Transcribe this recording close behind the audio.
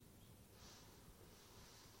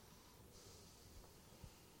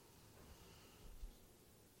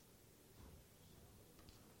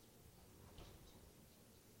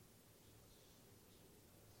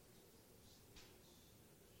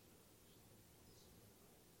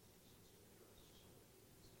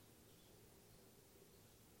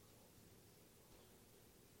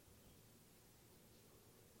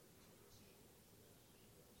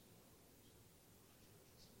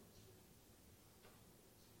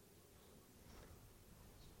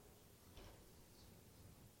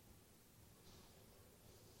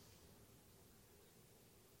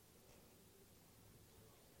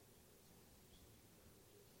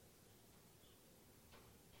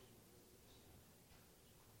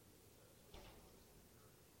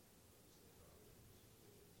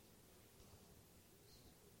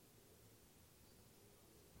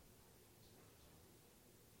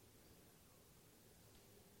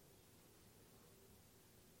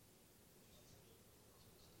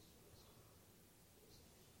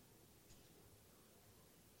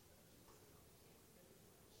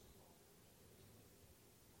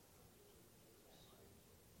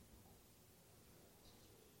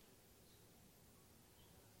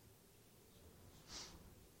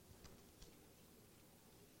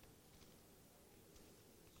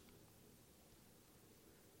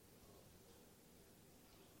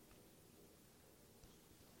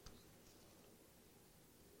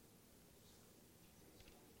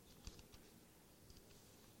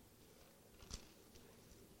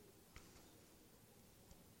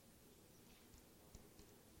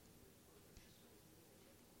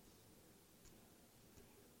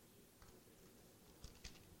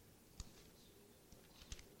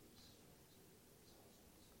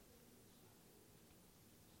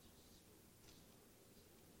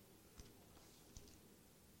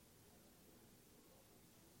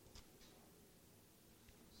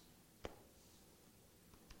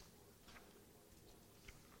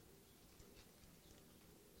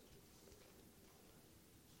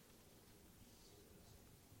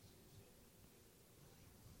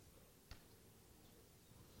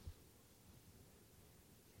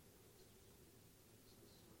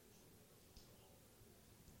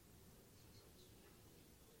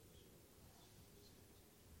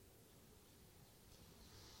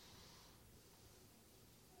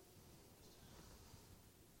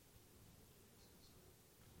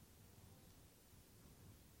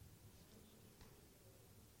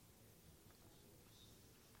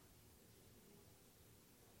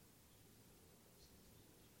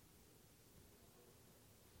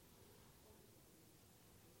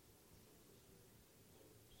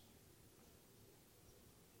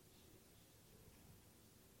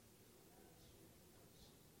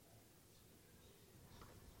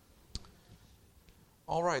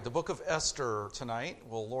All right, the book of Esther tonight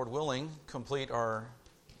will, Lord willing, complete our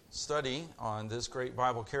study on this great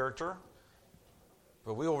Bible character.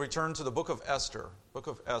 But we will return to the book of Esther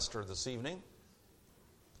this evening.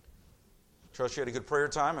 Trust you had a good prayer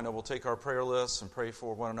time. I know we'll take our prayer lists and pray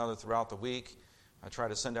for one another throughout the week. I try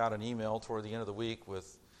to send out an email toward the end of the week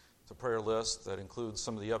with the prayer list that includes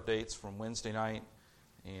some of the updates from Wednesday night.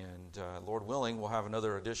 And Lord willing, we'll have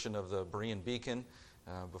another edition of the Berean Beacon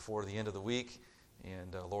before the end of the week.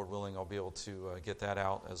 And Lord willing, I'll be able to get that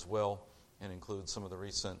out as well and include some of the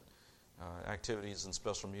recent activities and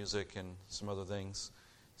special music and some other things.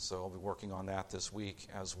 So I'll be working on that this week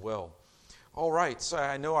as well. All right, so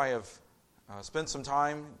I know I have spent some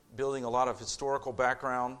time building a lot of historical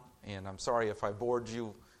background, and I'm sorry if I bored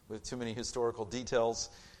you with too many historical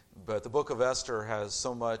details, but the book of Esther has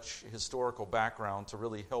so much historical background to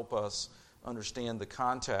really help us understand the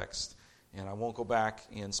context. And I won't go back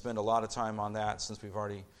and spend a lot of time on that since we've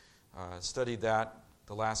already studied that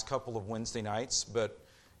the last couple of Wednesday nights. But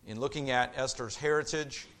in looking at Esther's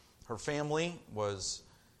heritage, her family was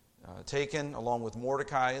taken along with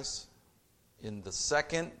Mordecai's in the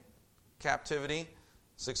second captivity.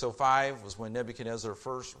 605 was when Nebuchadnezzar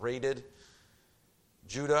first raided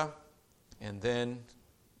Judah. And then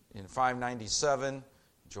in 597,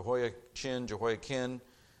 Jehoiakim,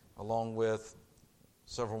 along with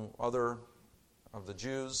several other of the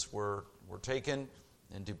Jews were taken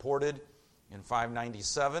and deported in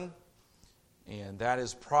 597. And that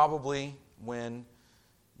is probably when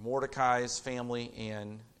Mordecai's family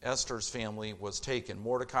and Esther's family was taken.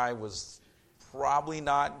 Mordecai was probably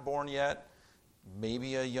not born yet,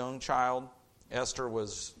 maybe a young child. Esther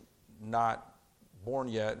was not born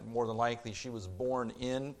yet. More than likely, she was born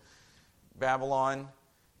in Babylon.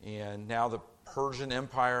 And now the Persian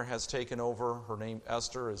Empire has taken over. Her name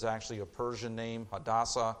Esther is actually a Persian name.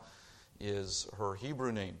 Hadassah is her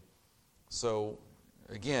Hebrew name. So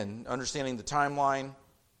again, understanding the timeline,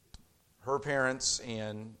 her parents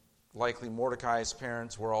and likely Mordecai's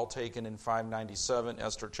parents were all taken in 597.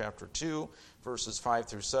 Esther chapter 2, verses 5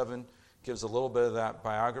 through 7 gives a little bit of that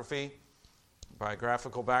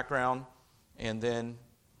biographical background. And then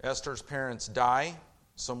Esther's parents die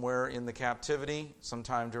somewhere in the captivity,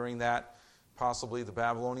 sometime during that, possibly the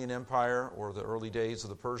Babylonian Empire or the early days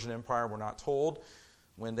of the Persian Empire. We're not told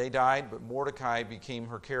when they died, but Mordecai became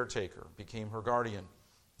her caretaker, became her guardian,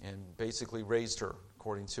 and basically raised her,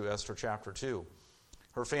 according to Esther chapter 2.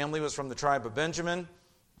 Her family was from the tribe of Benjamin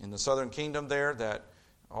in the southern kingdom there, that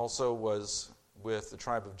also was with the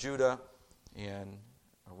tribe of Judah, and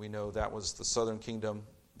we know that was the southern kingdom.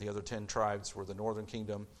 The other 10 tribes were the northern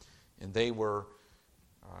kingdom, and they were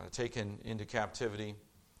taken into captivity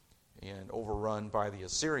and overrun by the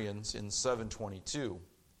Assyrians in 722.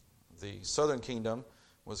 The southern kingdom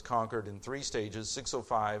was conquered in 3 stages,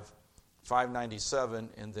 605, 597,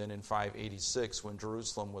 and then in 586 when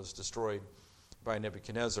Jerusalem was destroyed by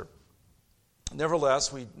Nebuchadnezzar.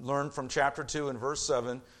 Nevertheless, we learned from chapter 2 and verse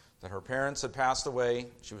 7 that her parents had passed away.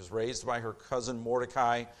 She was raised by her cousin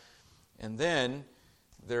Mordecai. And then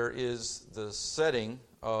there is the setting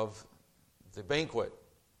of the banquet.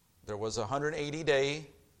 There was a 180-day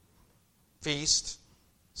feast,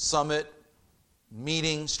 summit,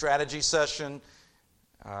 meeting, strategy session.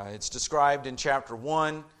 It's described in chapter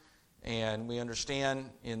 1, and we understand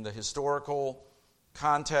in the historical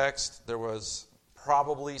context there was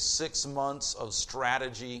probably 6 months of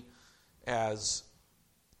strategy as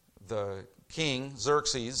the king,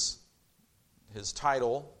 Xerxes, his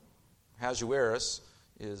title, Ahasuerus,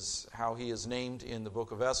 is how he is named in the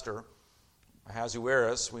book of Esther.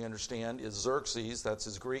 Ahasuerus, we understand, is Xerxes, that's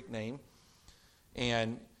his Greek name.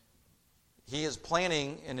 And he is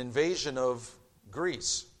planning an invasion of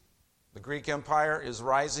Greece. The Greek Empire is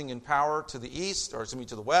rising in power to the east,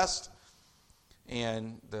 to the west.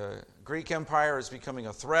 And the Greek Empire is becoming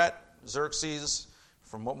a threat. Xerxes,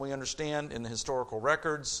 from what we understand in the historical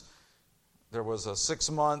records, there was a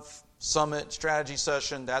 6-month summit strategy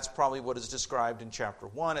session. That's probably what is described in chapter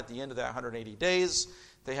 1. At the end of that 180 days,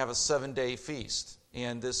 they have a 7-day feast.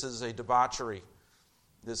 And this is a debauchery.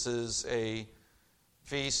 This is a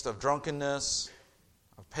feast of drunkenness,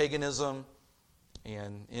 of paganism.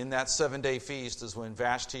 And in that 7-day feast is when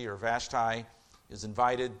Vashti is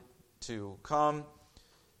invited to come.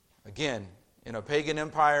 Again, in a pagan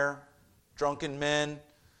empire, drunken men,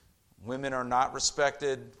 women are not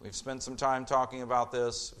respected. We've spent some time talking about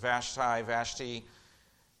this. Vashti,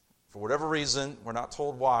 for whatever reason, we're not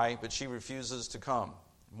told why, but she refuses to come.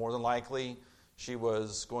 More than likely, she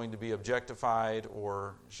was going to be objectified,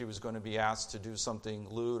 or she was going to be asked to do something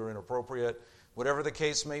lewd or inappropriate. Whatever the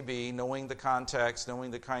case may be, knowing the context, knowing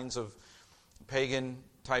the kinds of pagan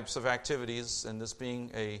types of activities, and this being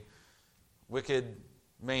a wicked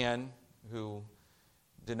man who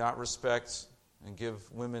did not respect and give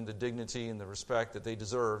women the dignity and the respect that they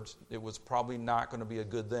deserved, it was probably not going to be a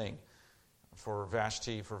good thing for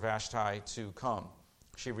Vashti to come.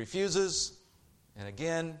 She refuses, and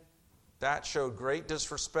again, that showed great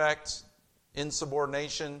disrespect,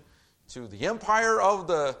 insubordination to the empire of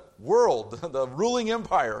the world, the ruling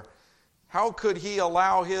empire. How could he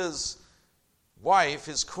allow his wife,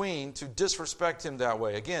 his queen, to disrespect him that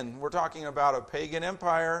way? Again, we're talking about a pagan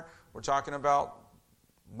empire. We're talking about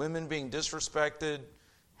women being disrespected,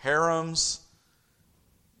 harems,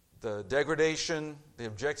 the degradation, the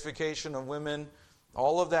objectification of women,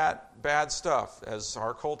 all of that bad stuff. As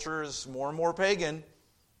our culture is more and more pagan,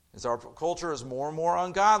 as our culture is more and more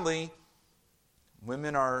ungodly,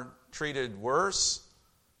 women are treated worse.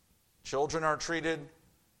 Children are treated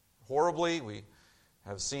horribly. We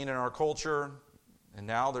have seen in our culture, and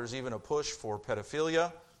now there's even a push for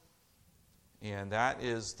pedophilia. And that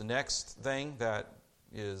is the next thing that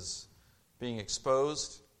is being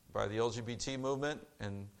exposed by the LGBT movement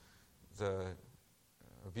and the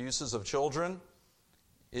abuses of children.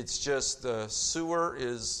 It's just the sewer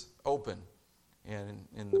is open. And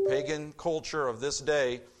in the pagan culture of this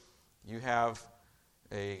day, you have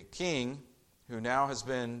a king who now has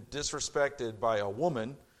been disrespected by a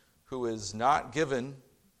woman who is not given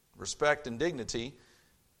respect and dignity.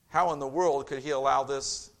 How in the world could he allow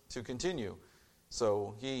this to continue?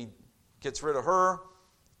 So he gets rid of her.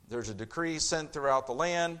 There's a decree sent throughout the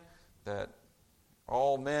land that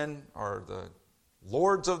all men are the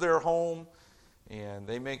lords of their home, and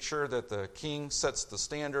they make sure that the king sets the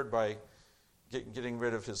standard by getting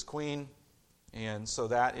rid of his queen. And so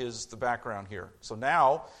that is the background here. So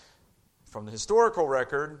now, from the historical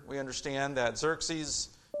record, we understand that Xerxes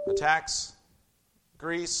attacks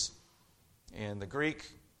Greece, and the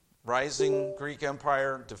rising Greek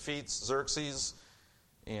Empire defeats Xerxes,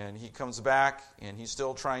 and he comes back, and he's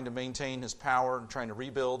still trying to maintain his power and trying to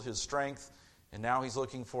rebuild his strength, and now he's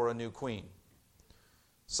looking for a new queen.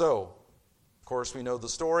 So, of course, we know the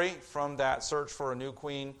story. From that search for a new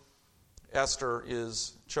queen, Esther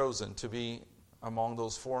is chosen to be among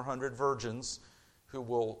those 400 virgins who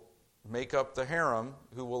will make up the harem,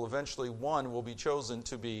 who will eventually, one will be chosen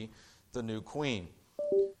to be the new queen.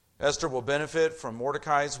 Esther will benefit from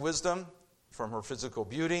Mordecai's wisdom, from her physical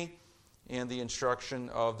beauty, and the instruction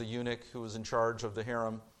of the eunuch who was in charge of the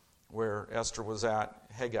harem where Esther was at.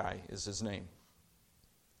 Haggai is his name.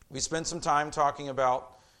 We spent some time talking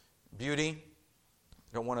about beauty.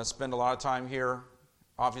 I don't want to spend a lot of time here.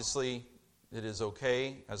 Obviously, it is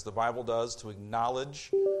okay, as the Bible does, to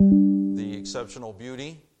acknowledge the exceptional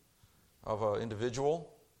beauty of an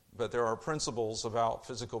individual, but there are principles about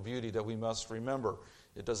physical beauty that we must remember.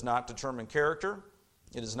 It does not determine character.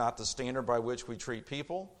 It is not the standard by which we treat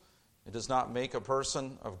people. It does not make a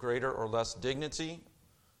person of greater or less dignity,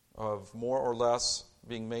 of more or less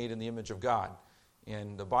being made in the image of God.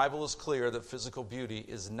 And the Bible is clear that physical beauty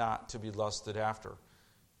is not to be lusted after.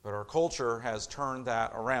 But our culture has turned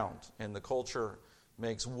that around, and the culture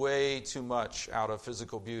makes way too much out of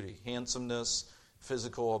physical beauty, handsomeness,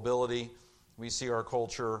 physical ability. We see our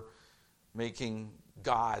culture making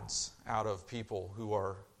gods out of people who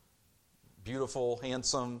are beautiful,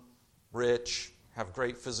 handsome, rich, have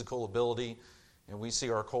great physical ability, and we see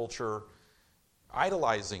our culture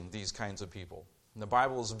idolizing these kinds of people. And the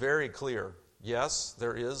Bible is very clear. Yes,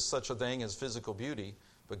 there is such a thing as physical beauty,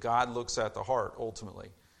 but God looks at the heart ultimately.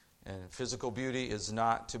 And physical beauty is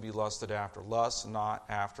not to be lusted after. Lust not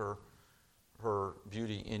after her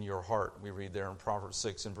beauty in your heart. We read there in Proverbs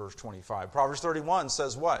 6 and verse 25. Proverbs 31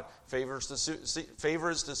 says what? Favor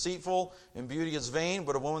is deceitful and beauty is vain,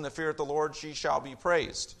 but a woman that feareth the Lord, she shall be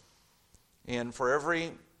praised. And for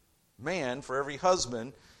every man, for every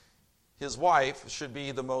husband, his wife should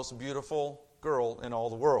be the most beautiful girl in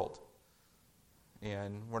all the world.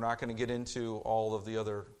 And we're not going to get into all of the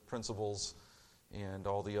other principles and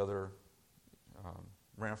all the other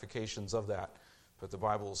ramifications of that. But the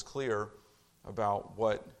Bible is clear about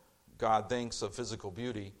what God thinks of physical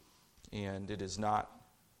beauty, and it is not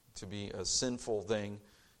to be a sinful thing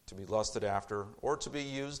to be lusted after or to be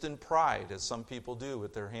used in pride, as some people do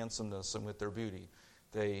with their handsomeness and with their beauty.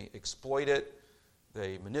 They exploit it,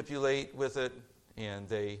 they manipulate with it, and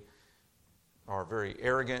they are very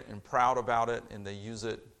arrogant and proud about it, and they use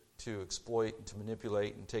it to exploit and to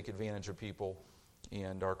manipulate and take advantage of people.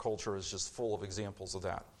 And our culture is just full of examples of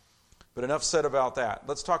that. But enough said about that.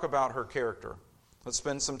 Let's talk about her character. Let's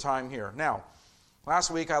spend some time here. Now, last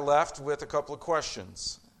week I left with a couple of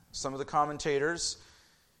questions. Some of the commentators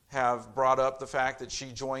have brought up the fact that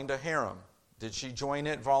she joined a harem. Did she join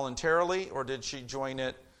it voluntarily, or did she join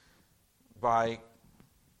it by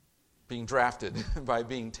being drafted, by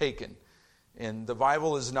being taken? And the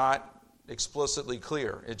Bible is not explicitly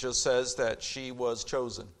clear. It just says that she was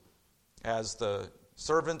chosen. As the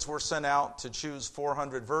servants were sent out to choose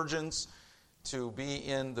 400 virgins to be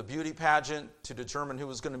in the beauty pageant to determine who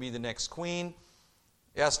was going to be the next queen,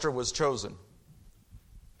 Esther was chosen.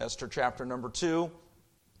 Esther chapter number 2,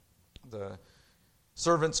 the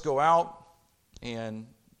servants go out, and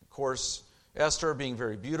of course, Esther being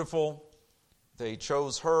very beautiful, they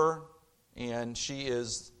chose her, and she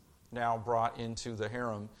is now brought into the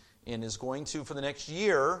harem and is going to, for the next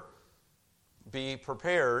year, be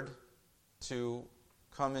prepared to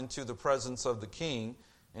come into the presence of the king,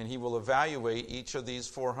 and he will evaluate each of these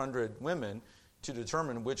 400 women to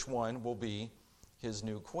determine which one will be his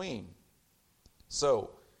new queen. So,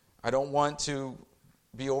 I don't want to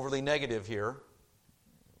be overly negative here.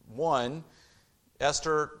 One,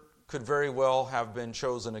 Esther could very well have been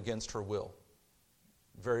chosen against her will.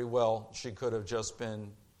 Very well, she could have just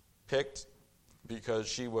been picked because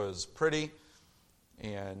she was pretty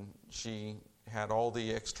and she had all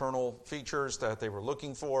the external features that they were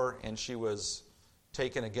looking for, and she was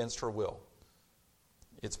taken against her will.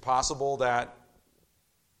 It's possible that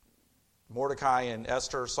Mordecai and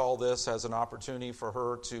Esther saw this as an opportunity for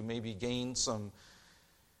her to maybe gain some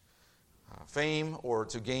fame or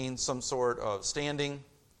to gain some sort of standing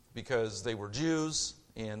because they were Jews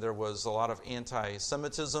and there was a lot of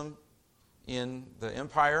anti-Semitism in the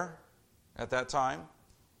empire at that time.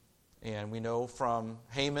 And we know from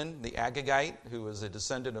Haman, the Agagite, who was a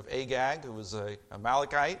descendant of Agag, who was a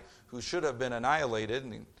Amalekite, who should have been annihilated.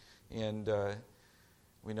 And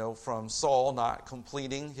we know from Saul not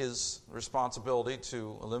completing his responsibility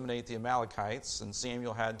to eliminate the Amalekites, and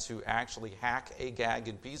Samuel had to actually hack Agag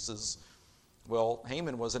in pieces. Well,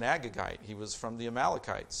 Haman was an Agagite. He was from the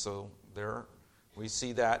Amalekites. So there we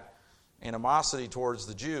see that animosity towards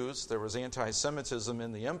the Jews. There was anti-Semitism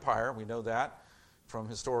in the empire. We know that from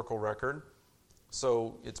historical record.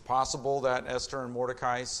 So it's possible that Esther and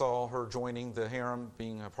Mordecai saw her joining the harem,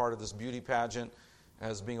 being a part of this beauty pageant,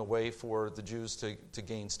 as being a way for the Jews to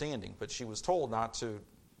gain standing. But she was told not to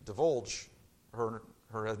divulge her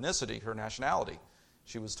ethnicity, her nationality.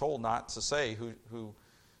 She was told not to say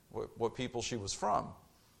what people she was from.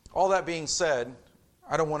 All that being said,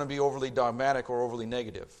 I don't want to be overly dogmatic or overly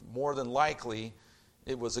negative. More than likely,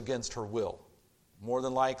 it was against her will. More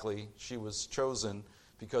than likely, she was chosen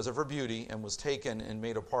because of her beauty and was taken and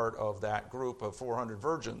made a part of that group of 400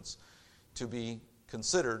 virgins to be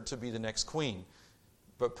considered to be the next queen,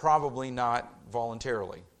 but probably not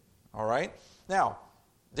voluntarily. All right? Now,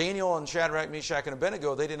 Daniel and Shadrach, Meshach, and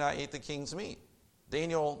Abednego, they did not eat the king's meat.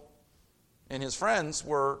 Daniel and his friends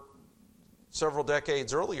were several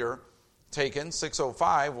decades earlier taken,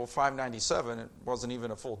 605, well, 597, it wasn't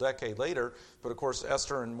even a full decade later, but of course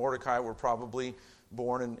Esther and Mordecai were probably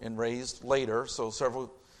born and raised later, so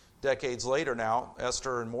several decades later now,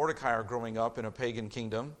 Esther and Mordecai are growing up in a pagan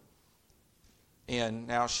kingdom, and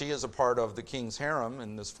now she is a part of the king's harem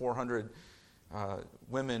in this 400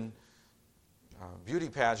 women beauty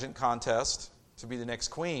pageant contest to be the next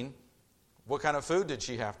queen. What kind of food did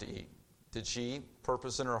she have to eat? Did she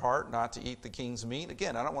purpose in her heart not to eat the king's meat?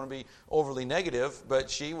 Again, I don't want to be overly negative, but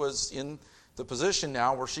she was in the position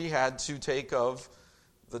now where she had to take of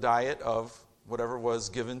the diet of whatever was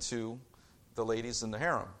given to the ladies in the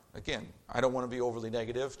harem. Again, I don't want to be overly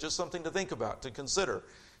negative, just something to think about, to consider.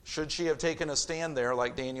 Should she have taken a stand there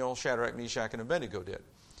like Daniel, Shadrach, Meshach, and Abednego did?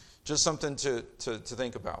 Just something to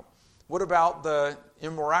think about. What about the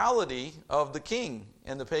immorality of the king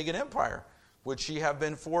and the pagan empire? Would she have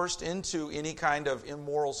been forced into any kind of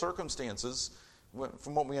immoral circumstances?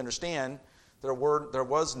 From what we understand, there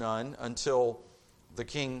was none until the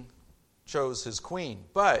king chose his queen.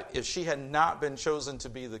 But if she had not been chosen to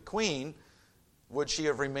be the queen, would she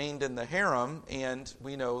have remained in the harem? And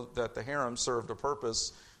we know that the harem served a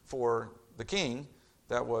purpose for the king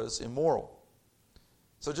that was immoral.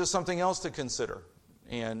 So just something else to consider.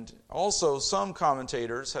 And also some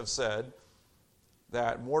commentators have said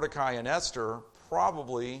that Mordecai and Esther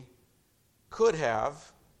probably could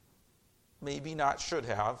have, maybe not should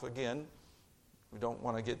have. Again, we don't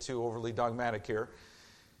want to get too overly dogmatic here.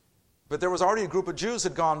 But there was already a group of Jews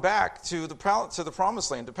had gone back to the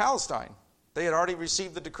promised land, to Palestine. They had already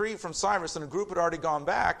received the decree from Cyrus, and a group had already gone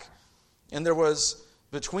back. And there was,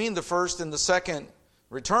 between the first and the second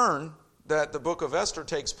return, that the book of Esther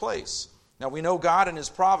takes place. Now, we know God in His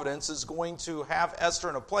providence is going to have Esther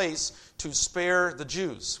in a place to spare the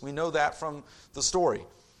Jews. We know that from the story.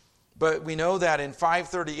 But we know that in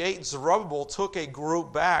 538, Zerubbabel took a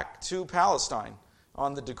group back to Palestine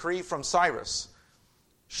on the decree from Cyrus.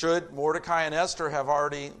 Should Mordecai and Esther have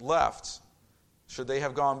already left? Should they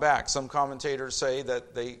have gone back? Some commentators say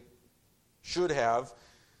that they should have,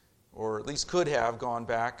 or at least could have, gone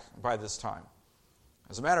back by this time.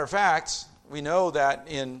 As a matter of fact, we know that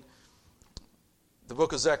in the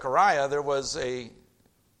book of Zechariah, there was a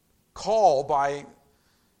call by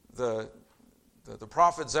the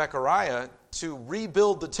prophet Zechariah to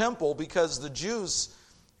rebuild the temple because the Jews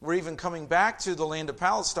were even coming back to the land of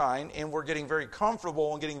Palestine and were getting very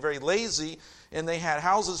comfortable and getting very lazy, and they had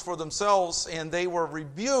houses for themselves, and they were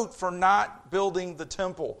rebuked for not building the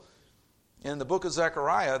temple. In the book of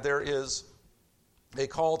Zechariah, there is a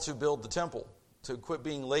call to build the temple, to quit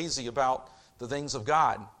being lazy about the things of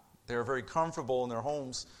God. They were very comfortable in their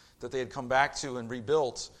homes that they had come back to and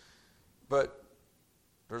rebuilt. But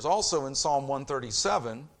there's also in Psalm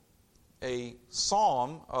 137 a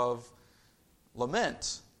psalm of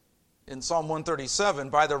lament. In Psalm 137,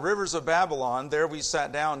 by the rivers of Babylon, there we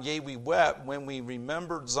sat down, yea, we wept when we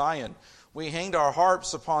remembered Zion. We hanged our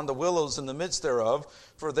harps upon the willows in the midst thereof,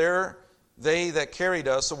 for there they that carried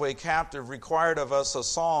us away captive required of us a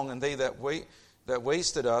song, and they that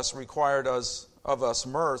wasted us required of us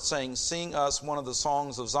mirth, saying, sing us one of the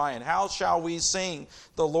songs of Zion. How shall we sing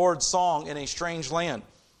the Lord's song in a strange land?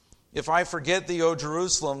 If I forget thee, O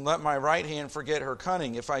Jerusalem, let my right hand forget her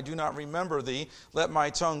cunning. If I do not remember thee, let my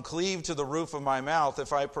tongue cleave to the roof of my mouth.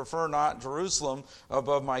 If I prefer not Jerusalem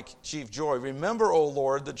above my chief joy. Remember, O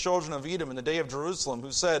Lord, the children of Edom in the day of Jerusalem,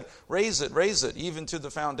 who said, raise it, even to the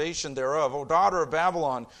foundation thereof. O daughter of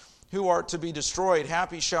Babylon, who art to be destroyed,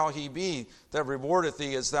 happy shall he be that rewardeth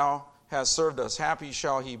thee as thou hast served us. Happy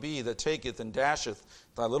shall he be that taketh and dasheth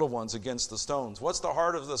thy little ones against the stones. What's the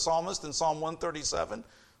heart of the psalmist in Psalm 137?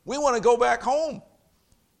 We want to go back home.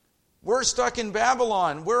 We're stuck in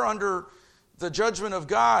Babylon. We're under the judgment of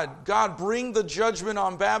God. God, bring the judgment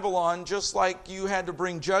on Babylon just like you had to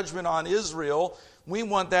bring judgment on Israel. We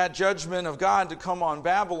want that judgment of God to come on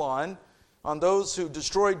Babylon, on those who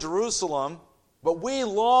destroyed Jerusalem. But we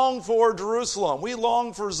long for Jerusalem. We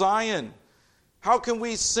long for Zion. How can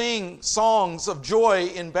we sing songs of joy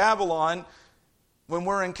in Babylon when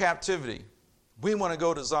we're in captivity? We want to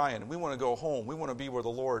go to Zion. We want to go home. We want to be where the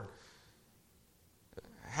Lord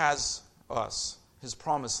has us, His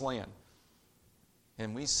promised land.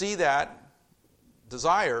 And we see that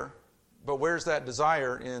desire, but where's that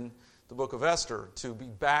desire in the book of Esther to be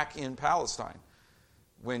back in Palestine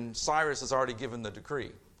when Cyrus has already given the decree?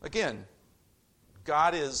 Again,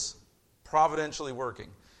 God is providentially working.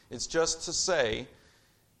 It's just to say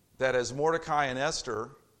that as Mordecai and Esther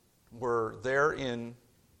were there in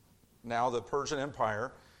now the Persian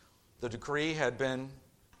Empire, the decree had been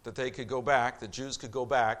that they could go back, the Jews could go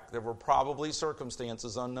back. There were probably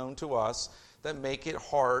circumstances unknown to us that make it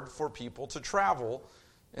hard for people to travel,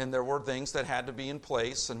 and there were things that had to be in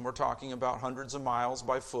place, and we're talking about hundreds of miles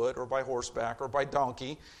by foot or by horseback or by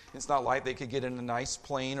donkey. It's not like they could get in a nice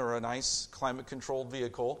plane or a nice climate-controlled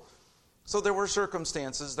vehicle. So there were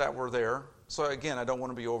circumstances that were there. So again, I don't want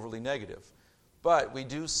to be overly negative. But we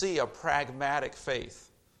do see a pragmatic faith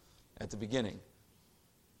at the beginning.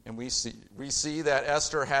 And we see that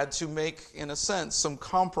Esther had to make, in a sense, some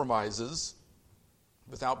compromises.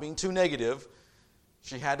 Without being too negative,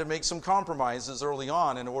 she had to make some compromises early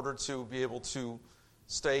on in order to be able to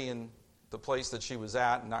stay in the place that she was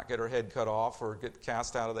at and not get her head cut off or get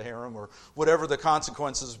cast out of the harem or whatever the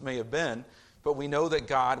consequences may have been. But we know that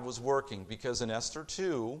God was working, because in Esther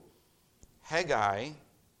 2, Haggai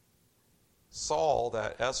saw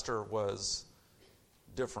that Esther was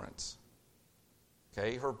different.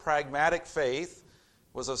 Okay, her pragmatic faith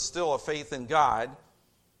was still a faith in God,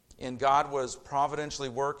 and God was providentially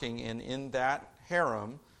working, and in that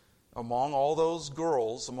harem, among all those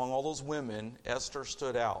girls, among all those women, Esther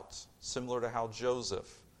stood out, similar to how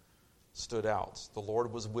Joseph stood out. The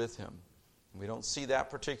Lord was with him. We don't see that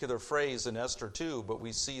particular phrase in Esther 2, but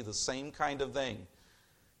we see the same kind of thing.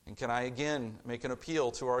 And can I again make an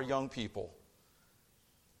appeal to our young people?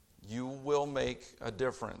 You will make a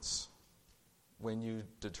difference when you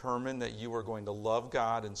determine that you are going to love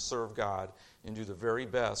God and serve God and do the very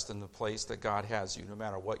best in the place that God has you, no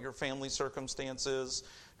matter what your family circumstance is,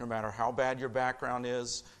 no matter how bad your background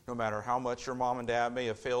is, no matter how much your mom and dad may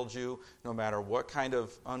have failed you, no matter what kind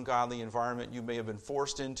of ungodly environment you may have been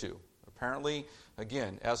forced into. Apparently,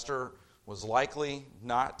 again, Esther was likely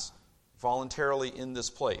not voluntarily in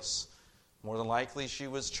this place. More than likely, she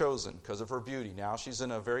was chosen because of her beauty. Now she's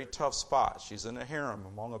in a very tough spot. She's in a harem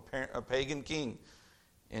among a pagan king.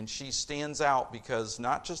 And she stands out because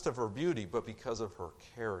not just of her beauty, but because of her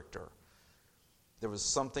character. There was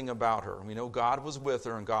something about her. We know God was with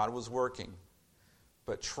her and God was working.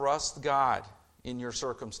 But trust God in your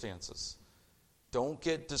circumstances. Don't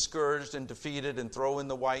get discouraged and defeated and throw in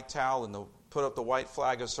the white towel and put up the white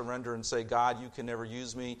flag of surrender and say, God, you can never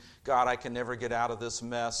use me. God, I can never get out of this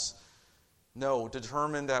mess. No,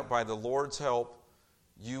 determine that by the Lord's help,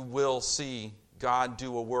 you will see God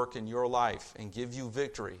do a work in your life and give you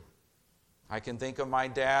victory. I can think of my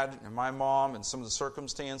dad and my mom and some of the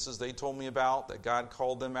circumstances they told me about, that God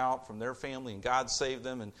called them out from their family and God saved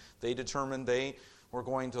them, and they determined they were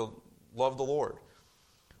going to love the Lord.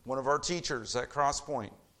 One of our teachers at Cross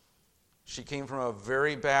Point, she came from a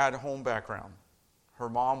very bad home background. Her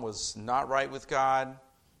mom was not right with God.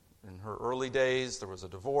 In her early days, there was a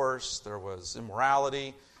divorce, there was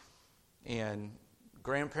immorality, and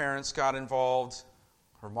grandparents got involved.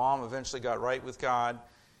 Her mom eventually got right with God,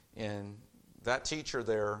 and that teacher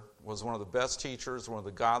there was one of the best teachers, one of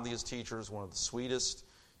the godliest teachers, one of the sweetest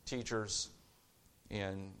teachers,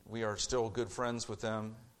 and we are still good friends with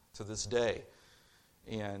them to this day.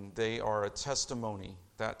 And they are a testimony.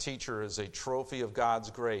 That teacher is a trophy of God's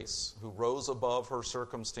grace who rose above her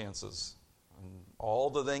circumstances and all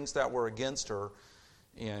the things that were against her.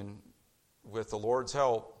 And with the Lord's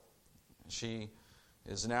help, she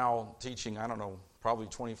is now teaching, probably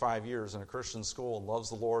 25 years in a Christian school and loves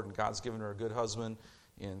the Lord, and God's given her a good husband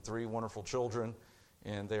and 3 wonderful children,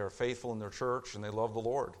 and they are faithful in their church and they love the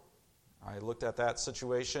Lord. I looked at that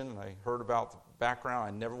situation and I heard about the background.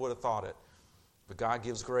 I never would have thought it. But God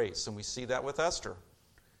gives grace, and we see that with Esther.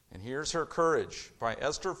 And here's her courage. By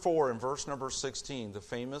Esther 4 in verse number 16, the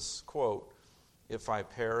famous quote, "If I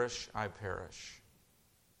perish, I perish."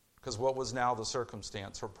 Because what was now the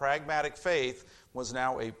circumstance? Her pragmatic faith was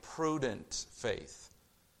now a prudent faith.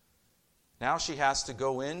 Now she has to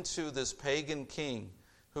go into this pagan king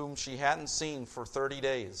whom she hadn't seen for 30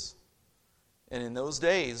 days. And in those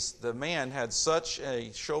days, the man had such a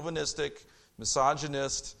chauvinistic,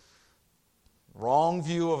 misogynist, wrong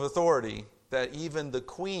view of authority that even the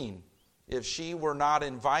queen, if she were not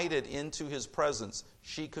invited into his presence,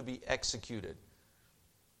 she could be executed.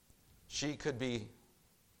 She could be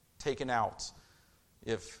taken out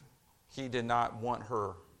if he did not want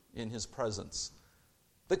her in his presence.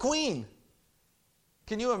 The queen!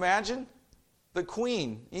 Can you imagine? The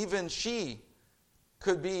queen, even she,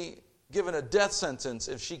 could be given a death sentence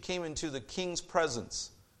if she came into the king's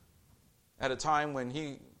presence at a time when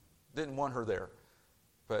he didn't want her there.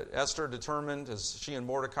 But Esther determined, as she and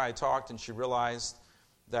Mordecai talked, and she realized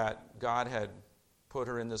that God had put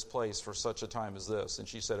her in this place for such a time as this. And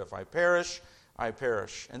she said, if I perish, I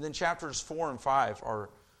perish. And then chapters 4 and 5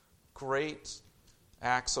 are great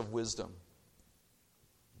acts of wisdom.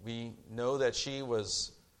 We know that she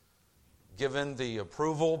was given the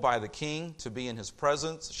approval by the king to be in his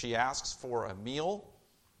presence. She asks for a meal.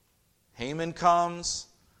 Haman comes,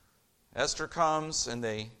 Esther comes, and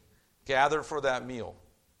they gather for that meal.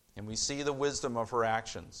 And we see the wisdom of her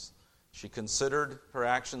actions. She considered her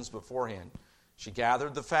actions beforehand. She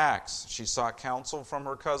gathered the facts. She sought counsel from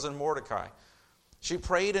her cousin Mordecai. She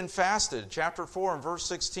prayed and fasted. Chapter 4 and verse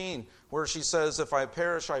 16, where she says, if I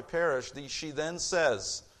perish, I perish. She then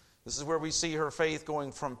says, this is where we see her faith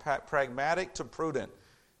going from pragmatic to prudent.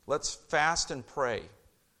 Let's fast and pray,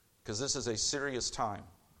 because this is a serious time.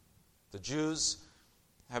 The Jews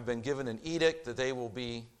have been given an edict that they will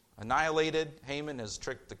be annihilated. Haman has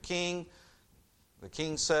tricked the king. The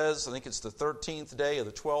king says, I think it's the 13th day of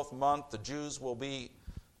the 12th month, the Jews will be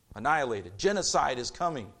annihilated. Genocide is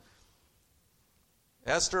coming.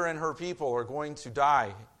 Esther and her people are going to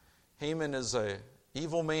die. Haman is an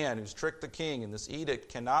evil man who's tricked the king, and this edict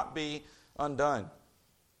cannot be undone.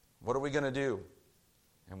 What are we going to do?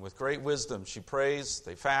 And with great wisdom, she prays,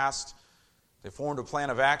 they fast, they formed a plan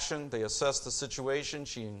of action, they assess the situation.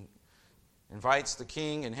 She invites the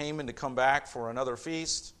king and Haman to come back for another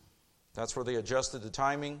feast. That's where they adjusted the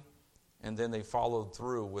timing, and then they followed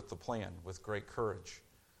through with the plan with great courage.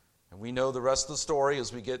 And we know the rest of the story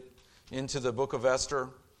as we get into the book of Esther.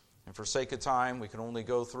 And for sake of time, we can only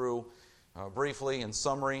go through briefly in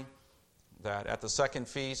summary that at the second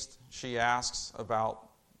feast, she asks about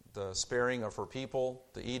the sparing of her people.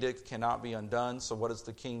 The edict cannot be undone, so what does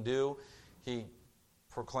the king do? He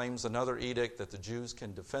proclaims another edict that the Jews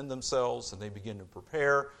can defend themselves, and they begin to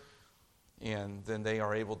prepare. And then they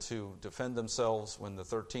are able to defend themselves when the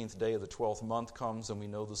 13th day of the 12th month comes, and we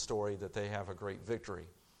know the story that they have a great victory.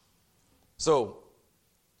 So,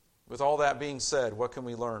 with all that being said, what can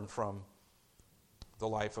we learn from the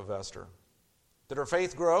life of Esther? Did her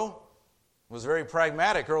faith grow? It was very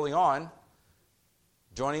pragmatic early on.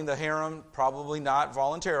 Joining the harem, probably not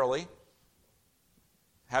voluntarily.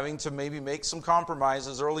 Having to maybe make some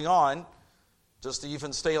compromises early on just to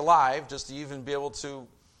even stay alive, just to even be able to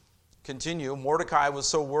continue. Mordecai was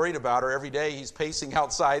so worried about her. Every day he's pacing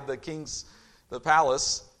outside the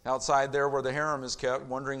palace, outside there where the harem is kept,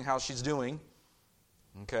 wondering how she's doing.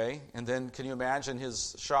 Okay, and then can you imagine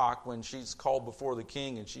his shock when she's called before the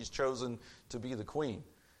king and she's chosen to be the queen?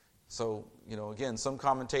 So, again, some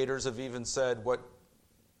commentators have even said,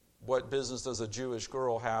 what business does a Jewish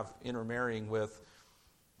girl have intermarrying with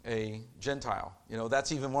a Gentile?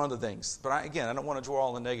 That's even one of the things. But I don't want to dwell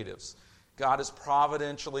on the negatives. God is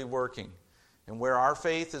providentially working. And where our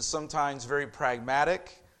faith is sometimes very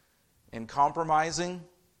pragmatic and compromising,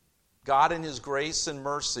 God in His grace and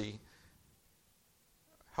mercy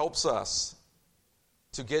helps us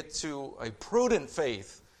to get to a prudent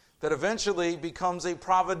faith that eventually becomes a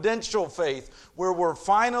providential faith where we're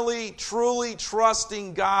finally truly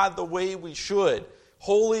trusting God the way we should,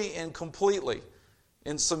 wholly and completely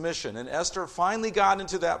in submission. And Esther finally got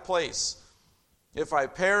into that place. If I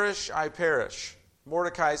perish, I perish.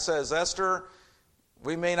 Mordecai says, Esther,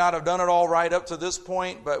 we may not have done it all right up to this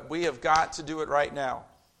point, but we have got to do it right now.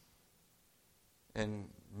 And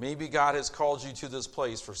maybe God has called you to this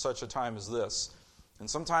place for such a time as this. And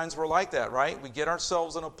sometimes we're like that, right? We get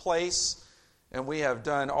ourselves in a place and we have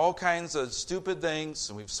done all kinds of stupid things,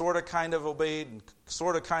 and we've sort of kind of obeyed and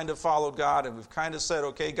sort of kind of followed God, and we've kind of said,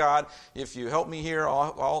 okay, God, if you help me here,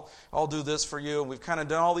 I'll do this for you. And we've kind of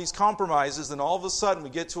done all these compromises, and all of a sudden we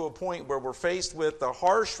get to a point where we're faced with the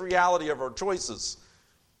harsh reality of our choices.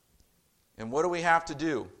 And what do we have to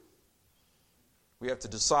do? We have to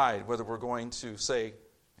decide whether we're going to say,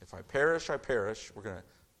 if I perish, I perish. We're going to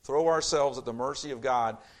throw ourselves at the mercy of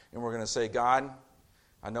God, and we're going to say, God,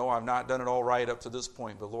 I know I've not done it all right up to this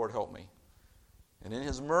point, but Lord, help me. And in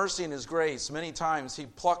His mercy and His grace, many times He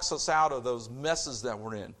plucks us out of those messes that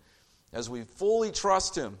we're in. As we fully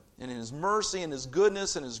trust Him, and in His mercy and His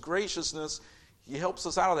goodness and His graciousness, He helps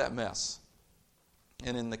us out of that mess.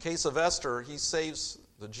 And in the case of Esther, He saves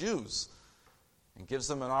the Jews and gives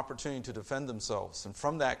them an opportunity to defend themselves. And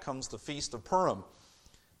from that comes the Feast of Purim,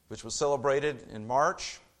 which was celebrated in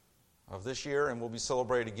March of this year and will be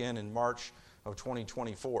celebrated again in March of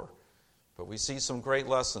 2024. But we see some great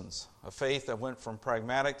lessons. A faith that went from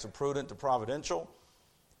pragmatic to prudent to providential.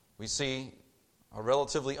 We see a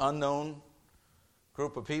relatively unknown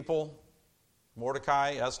group of people,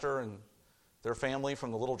 Mordecai, Esther, and their family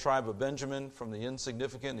from the little tribe of Benjamin, from the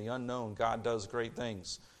insignificant and the unknown. God does great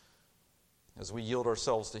things as we yield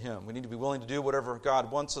ourselves to Him. We need to be willing to do whatever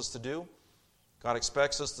God wants us to do. God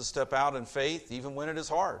expects us to step out in faith even when it is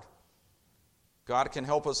hard. God can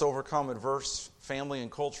help us overcome adverse family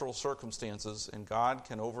and cultural circumstances, and God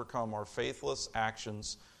can overcome our faithless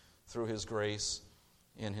actions through His grace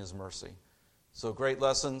in His mercy. So great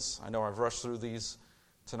lessons. I know I've rushed through these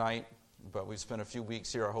tonight, but we've spent a few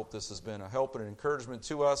weeks here. I hope this has been a help and an encouragement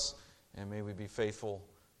to us, and may we be faithful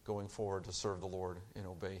going forward to serve the Lord and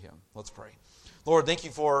obey Him. Let's pray. Lord, thank You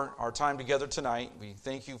for our time together tonight. We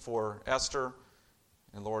thank You for Esther,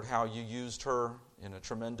 and Lord, how You used her in a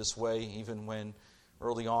tremendous way, even when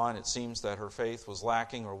early on it seems that her faith was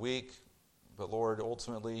lacking or weak. But Lord,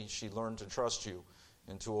 ultimately she learned to trust You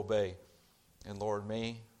and to obey. And Lord,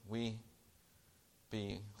 may we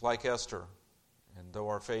be like Esther. And though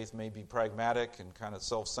our faith may be pragmatic and kind of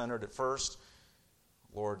self-centered at first,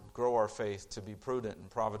 Lord, grow our faith to be prudent and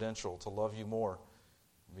providential, to love You more,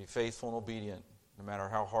 and be faithful and obedient, no matter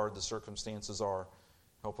how hard the circumstances are.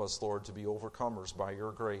 Help us, Lord, to be overcomers by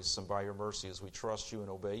Your grace and by Your mercy as we trust You and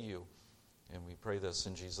obey You. And we pray this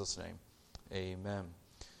in Jesus' name. Amen.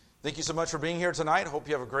 Thank you so much for being here tonight. Hope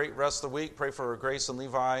you have a great rest of the week. Pray for Grace and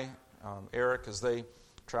Levi, Eric, as they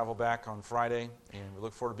travel back on Friday. And we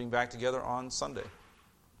look forward to being back together on Sunday.